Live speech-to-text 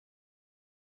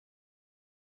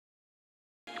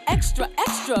Extra,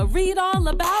 extra, read all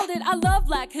about it. I love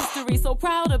Black history, so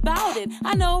proud about it.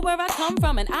 I know where I come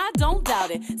from and I don't doubt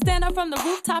it. Stand up from the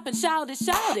rooftop and shout it,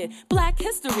 shout it. Black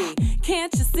history,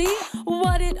 can't you see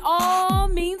what it all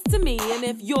means to me? And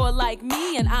if you're like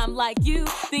me and I'm like you,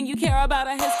 then you care about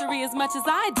our history as much as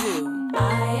I do.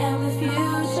 I am the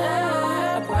future,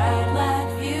 a bright black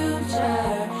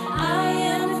future. I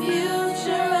am the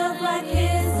future of Black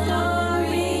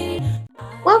history.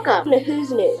 Welcome to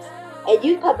Who's News, a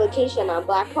youth publication on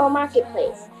Black Pearl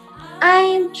Marketplace. I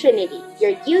am Trinity,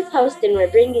 your youth host, and we're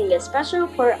bringing a special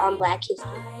report on Black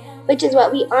history, which is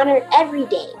what we honor every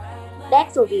day.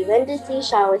 Next will be Linda C.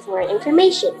 Shaw with more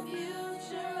information.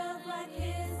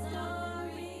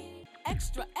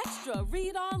 Extra, extra,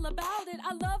 read all about it.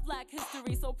 I love Black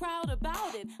history, so proud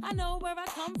about it. I know where I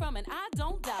come from and I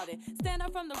don't doubt it. Stand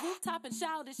up from the rooftop and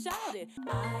shout it, shout it.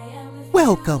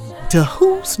 Welcome to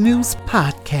Who's News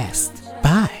Podcast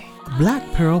by Black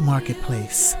Pearl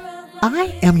Marketplace.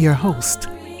 I am your host,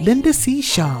 Linda C.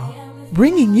 Shaw,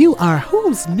 bringing you our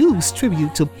Who's News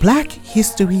tribute to Black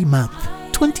History Month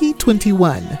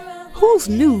 2021. Who's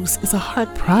News is a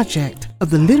heart project of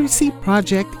the Literacy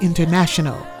Project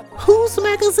International. Who's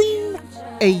Magazine?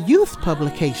 A youth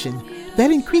publication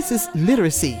that increases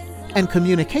literacy and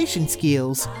communication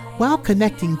skills while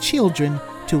connecting children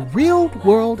to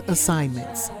real-world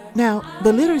assignments. Now,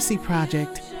 the Literacy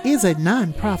Project is a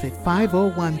nonprofit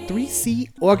 501(c)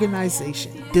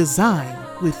 organization designed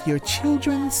with your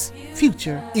children's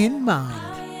future in mind.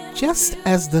 Just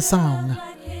as the song,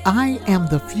 I Am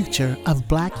the Future of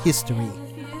Black History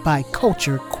by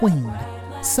Culture Queen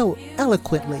so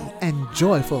eloquently and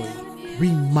joyfully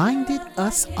reminded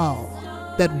us all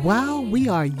that while we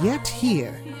are yet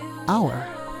here, our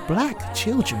Black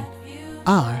children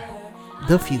are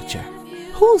the future.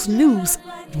 Who's News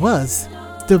was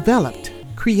developed,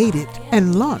 created,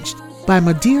 and launched by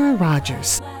Madeira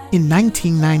Rogers in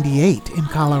 1998 in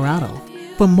Colorado.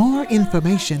 For more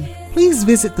information, please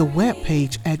visit the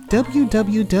webpage at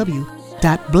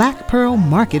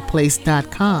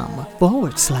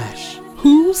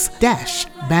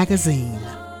www.blackpearlmarketplace.com/who's-magazine.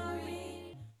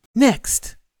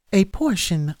 Next, a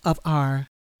portion of our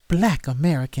Black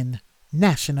American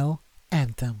National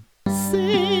Anthem.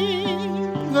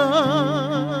 Sing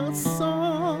a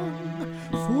song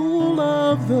full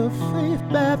of the faith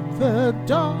that the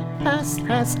dark past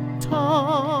has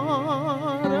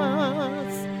taught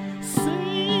us.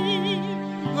 Sing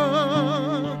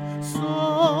a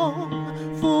song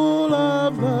full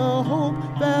of the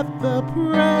hope that the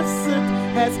present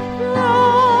has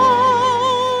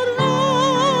brought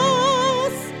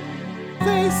us.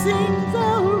 Facing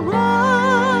the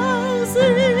rising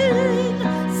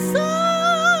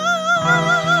sun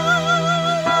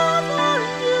of a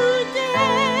new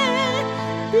day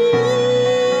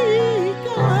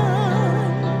begun.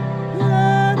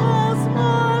 Let us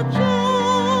march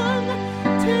on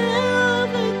till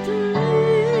victory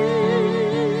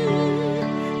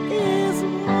is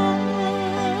won.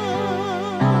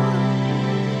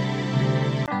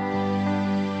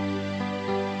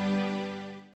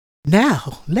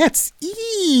 Now, let's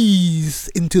ease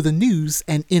into the news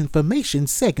and information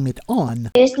segment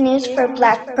on Who's News for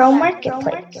Black Pearl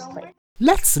Marketplace.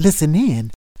 Let's listen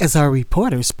in as our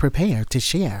reporters prepare to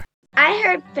share. I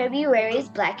heard February is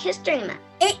Black History Month.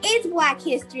 It is Black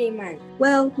History Month.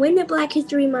 Well, when did Black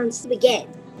History Month begin?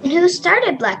 And who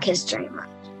started Black History Month?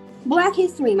 Black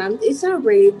History Month is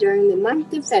celebrated during the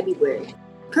month of February.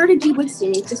 Carter G.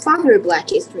 Woodson is the founder of Black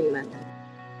History Month.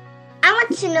 I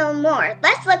want to know more.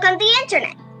 Let's look on the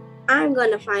internet. I'm going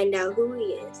to find out who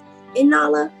he is. And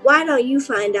Nala, why don't you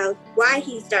find out why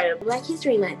he started Black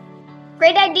History Month?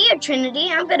 Great idea,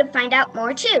 Trinity. I'm going to find out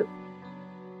more too.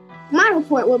 My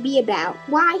report will be about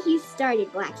why he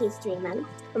started Black History Month.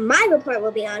 My report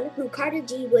will be on who Carter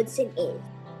G. Woodson is.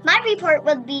 My report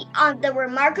will be on the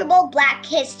remarkable Black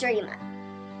History Month.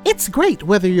 It's great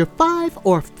whether you're 5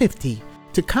 or 50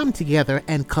 to come together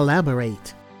and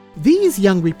collaborate. These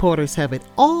young reporters have it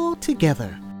all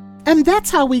together. And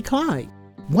that's how we climb,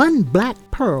 one Black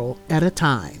Pearl at a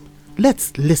time.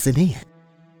 Let's listen in.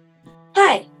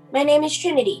 Hi, my name is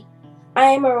Trinity. I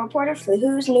am a reporter for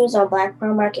Who's News on Black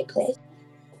Pearl Marketplace.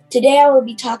 Today I will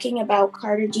be talking about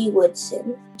Carter G.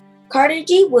 Woodson. Carter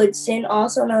G. Woodson,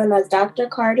 also known as Dr.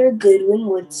 Carter Goodwin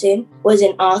Woodson, was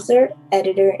an author,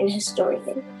 editor, and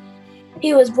historian.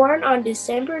 He was born on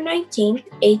December 19,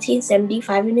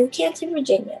 1875 in New Canton,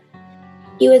 Virginia.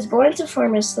 He was born to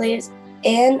former slaves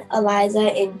Anne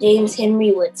Eliza and James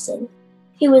Henry Woodson.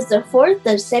 He was the fourth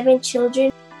of 7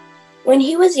 children. When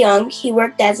he was young, he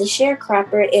worked as a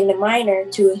sharecropper and a miner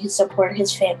to support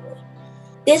his family.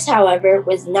 This, however,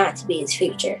 was not to be his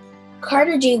future.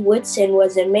 Carter G. Woodson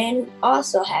was a man who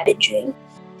also had a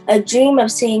dream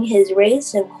of seeing his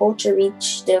race and culture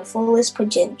reach their fullest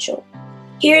potential.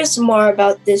 Here's more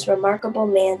about this remarkable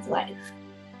man's life.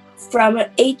 From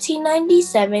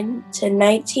 1897 to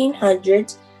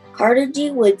 1900s, Carter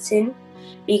G. Woodson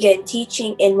began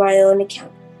teaching in Wynona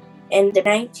County. In the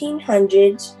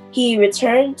 1900s, he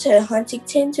returned to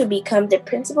Huntington to become the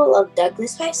principal of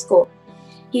Douglas High School.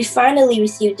 He finally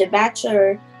received a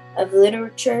Bachelor of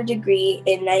Literature degree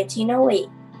in 1908.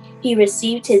 He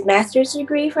received his master's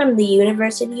degree from the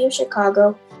University of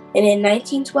Chicago, and in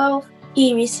 1912,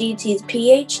 he received his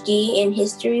PhD in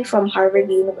history from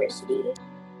Harvard University.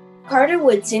 Carter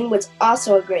Woodson was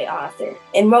also a great author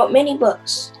and wrote many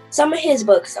books. Some of his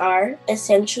books are A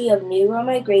Century of Negro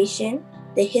Migration,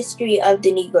 The History of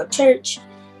the Negro Church,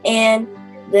 and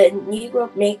The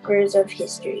Negro Makers of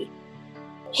History.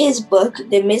 His book,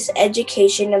 The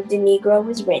Miseducation of the Negro,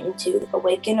 was written to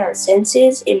awaken our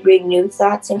senses and bring new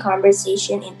thoughts and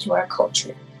conversation into our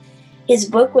culture. His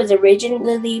book was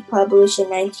originally published in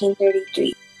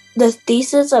 1933. The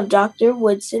thesis of Dr.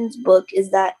 Woodson's book is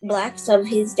that blacks of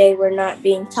his day were not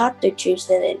being taught the truths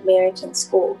in American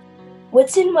schools.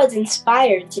 Woodson was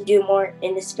inspired to do more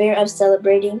in the spirit of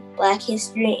celebrating Black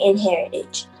history and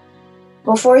heritage.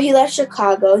 Before he left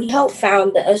Chicago, he helped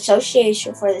found the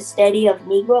Association for the Study of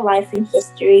Negro Life and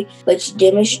History, which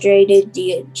demonstrated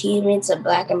the achievements of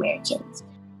Black Americans.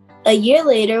 A year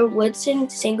later, Woodson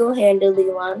single-handedly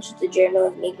launched the Journal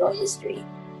of Negro History.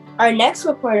 Our next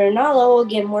reporter, Nala, will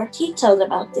give more details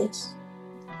about this.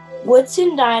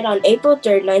 Woodson died on April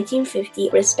 3,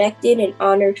 1950, respected and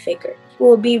honored figure, who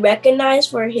will be recognized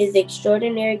for his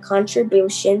extraordinary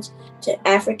contributions to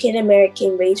African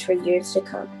American race for years to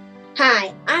come.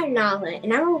 Hi, I'm Nala,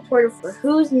 and I'm a reporter for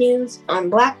Who's News on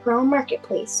Black Pearl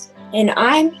Marketplace, and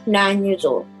I'm 9 years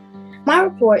old. My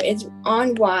report is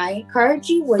on why Carter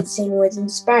G. Woodson was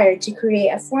inspired to create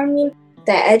a formula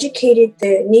that educated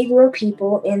the Negro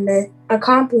people in the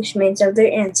accomplishments of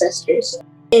their ancestors.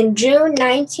 In June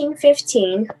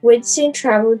 1915, Woodson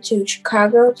traveled to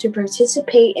Chicago to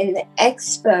participate in the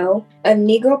Expo of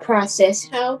Negro Process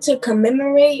held to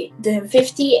commemorate the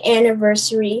 50th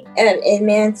anniversary of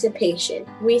Emancipation,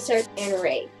 Research and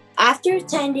Array. After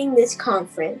attending this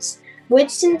conference,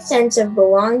 Woodson's sense of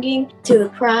belonging to the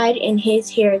pride in his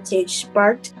heritage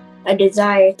sparked a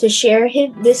desire to share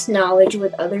this knowledge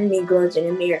with other Negroes in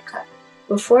America.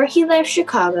 Before he left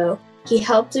Chicago, he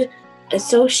helped the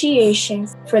Association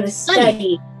for the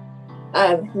Study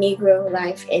of Negro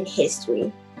Life and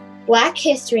History. Black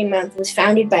History Month was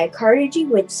founded by Carter G.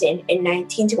 Woodson in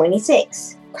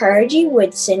 1926. Carter G.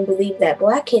 Woodson believed that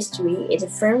Black history is a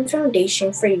firm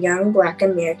foundation for young Black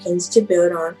Americans to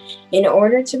build on in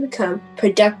order to become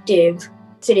productive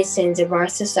citizens of our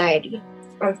society.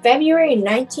 On February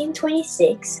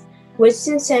 1926,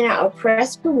 Woodson sent out a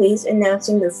press release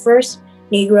announcing the first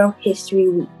Negro History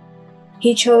Week.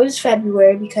 He chose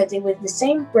February because it was the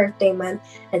same birthday month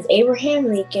as Abraham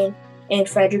Lincoln and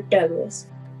Frederick Douglass.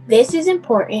 This is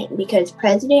important because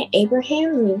President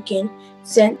Abraham Lincoln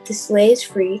set the slaves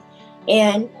free,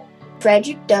 and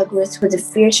Frederick Douglass was a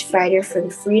fierce fighter for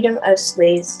the freedom of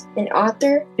slaves, an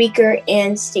author, speaker,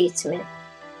 and statesman.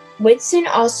 Woodson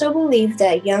also believed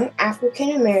that young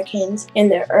African Americans in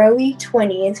the early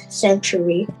 20th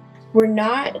century were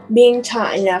not being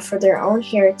taught enough for their own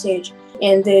heritage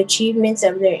and the achievements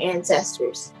of their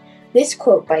ancestors. This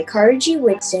quote by Carter G.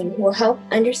 Woodson will help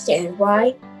understand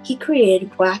why he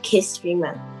created Black History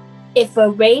Month. If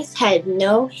a race has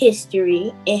no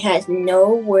history, it has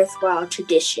no worthwhile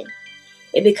tradition.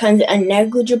 It becomes a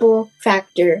negligible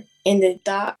factor in the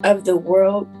thought of the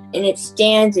world, and it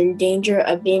stands in danger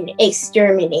of being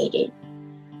exterminated.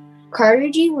 Carter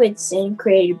G. Woodson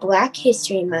created Black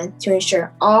History Month to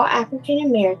ensure all African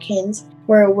Americans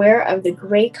were aware of the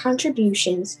great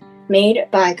contributions made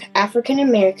by African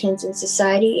Americans in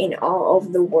society and all over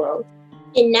the world.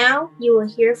 And now you will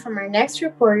hear from our next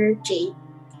reporter, Jade.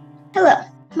 Hello,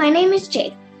 my name is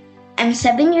Jade. I'm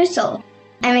 7 years old.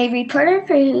 I'm a reporter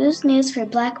for Who's News for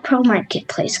Black Pearl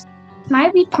Marketplace. My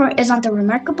report is on the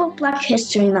remarkable Black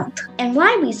History Month and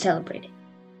why we celebrate it.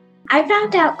 I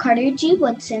found out Carter G.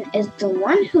 Woodson is the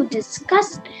one who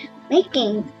discussed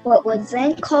making what was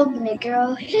then called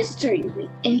Negro History Week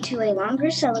into a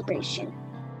longer celebration.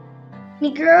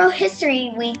 Negro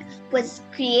History Week was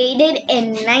created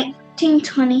in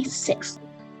 1926.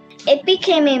 It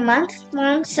became a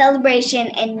month-long celebration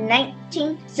in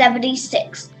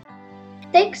 1976.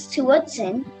 Thanks to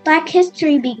Woodson, Black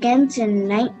history begins in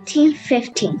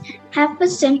 1915, half a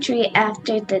century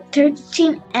after the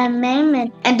 13th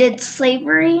Amendment ended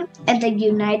slavery in the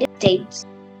United States.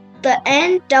 The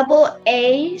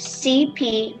NAACP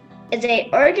is an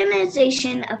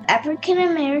organization of African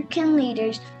American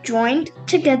leaders joined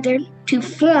together to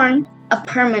form a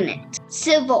permanent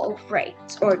civil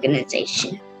rights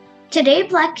organization. Today,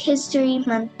 Black History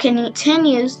Month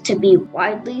continues to be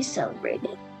widely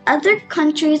celebrated. Other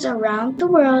countries around the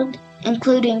world,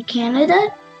 including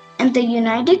Canada and the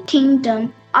United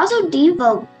Kingdom, also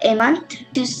devote a month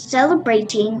to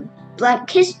celebrating Black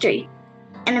history.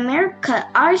 In America,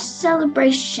 our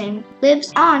celebration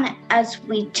lives on as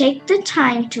we take the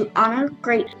time to honor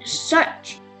greats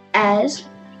such as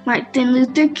Martin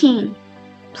Luther King,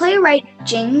 playwright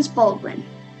James Baldwin,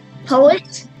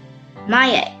 poet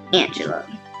Maya Angelou,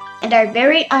 and our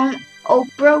very own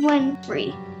Oprah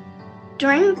Winfrey.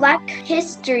 During Black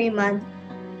History Month,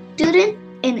 students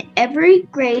in every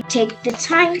grade take the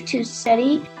time to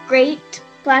study great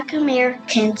Black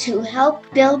Americans who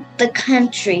helped build the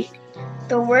country.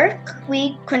 The work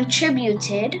we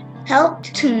contributed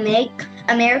helped to make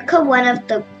America one of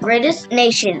the greatest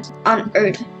nations on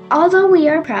earth. Although we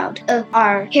are proud of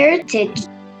our heritage,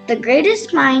 the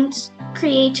greatest minds,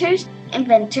 creators,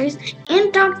 inventors,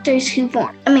 and doctors who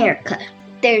formed America,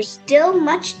 there's still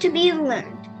much to be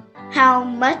learned. How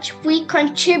much we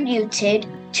contributed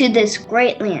to this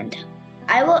great land.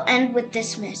 I will end with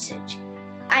this message.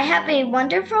 I have a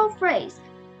wonderful phrase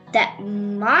that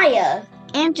Maya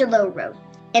Angelou wrote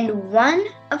in one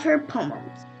of her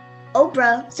poems.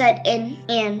 Oprah said in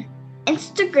an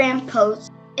Instagram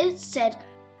post, it said,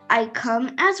 "I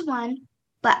come as one,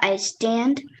 but I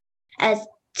stand as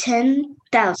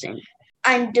 10,000.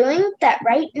 I'm doing that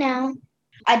right now.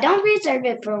 I don't reserve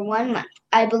it for 1 month.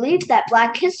 I believe that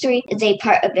Black history is a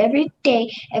part of every day,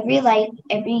 every life,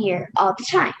 every year, all the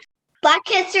time. Black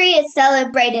history is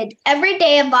celebrated every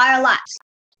day of our lives.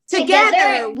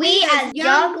 Together, we as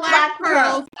Young Black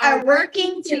Pearls are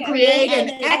working to create an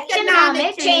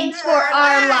economic change for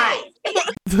our lives."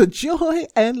 The joy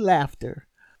and laughter,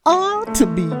 all to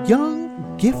be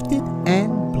young, gifted,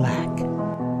 and black.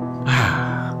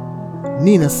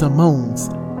 Nina Simone's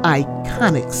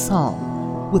iconic song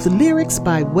with lyrics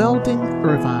by Weldon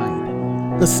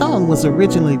Irvine. The song was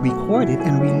originally recorded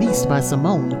and released by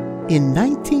Simone in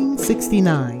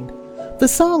 1969. The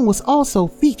song was also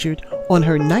featured on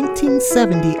her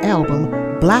 1970 album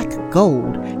Black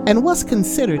Gold and was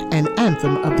considered an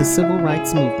anthem of the civil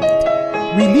rights movement.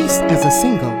 Released as a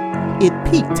single, it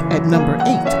peaked at number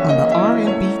 8 on the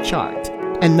R&B chart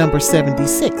and number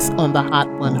 76 on the Hot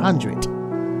 100.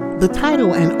 The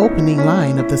title and opening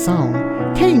line of the song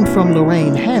came from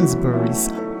Lorraine Hansberry's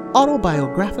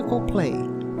autobiographical play,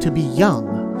 To Be Young,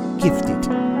 Gifted,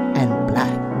 and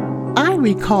Black. I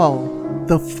recall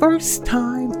the first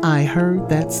time I heard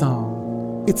that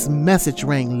song. Its message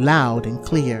rang loud and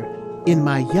clear in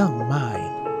my young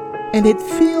mind, and it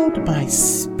filled my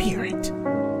spirit.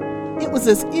 It was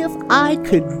as if I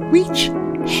could reach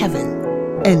heaven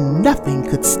and nothing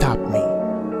could stop me.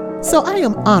 So I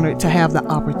am honored to have the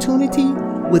opportunity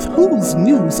with Who's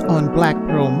News on Black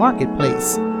Pearl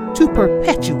Marketplace to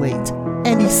perpetuate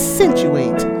and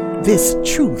accentuate this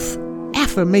truth,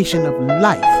 affirmation of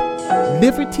life,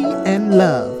 liberty, and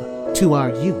love to our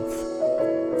youth.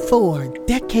 4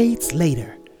 decades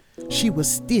later, she was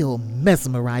still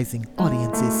mesmerizing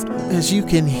audiences, as you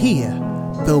can hear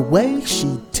the way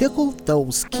she tickled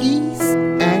those keys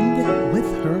and with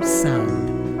her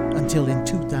sound, until in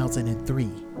 2003,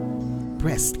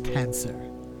 breast cancer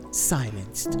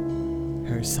silenced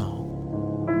her song.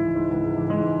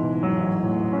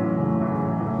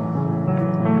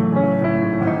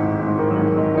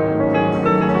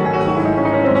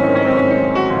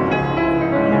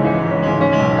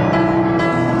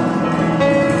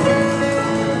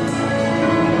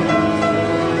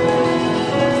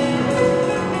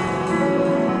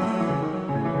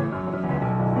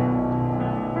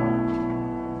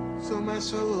 So my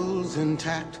soul's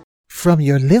intact. From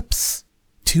your lips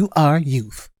to our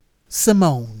youth,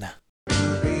 Simone.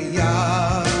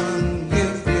 Young,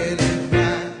 gifted, and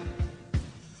black.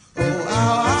 Oh,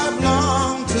 how I've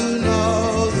longed to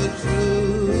know the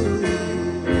truth.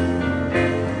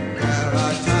 There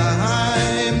are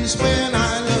times when I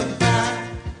look back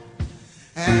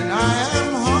and I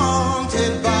am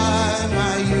haunted by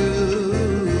my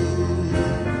youth.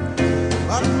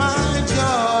 But my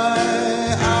joy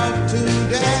of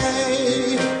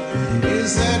today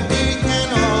is that we can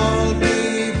all be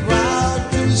proud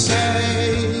to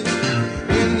say,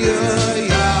 when you're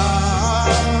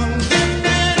young,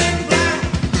 gifted, and black,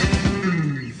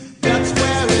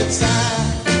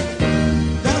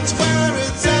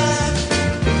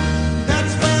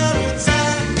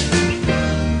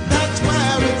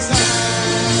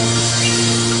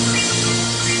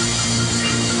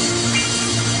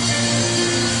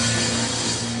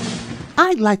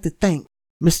 like to thank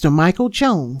Mr. Michael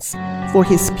Jones for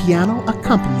his piano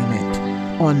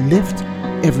accompaniment on Lift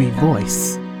Every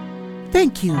Voice.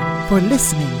 Thank you for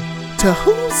listening to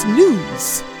Who's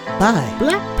News by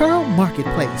Black Pearl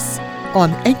Marketplace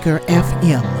on Anchor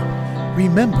FM.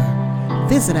 Remember,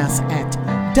 visit us at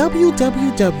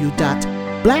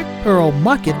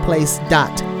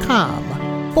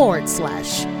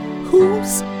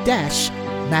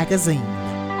www.blackpearlmarketplace.com/who's-magazine.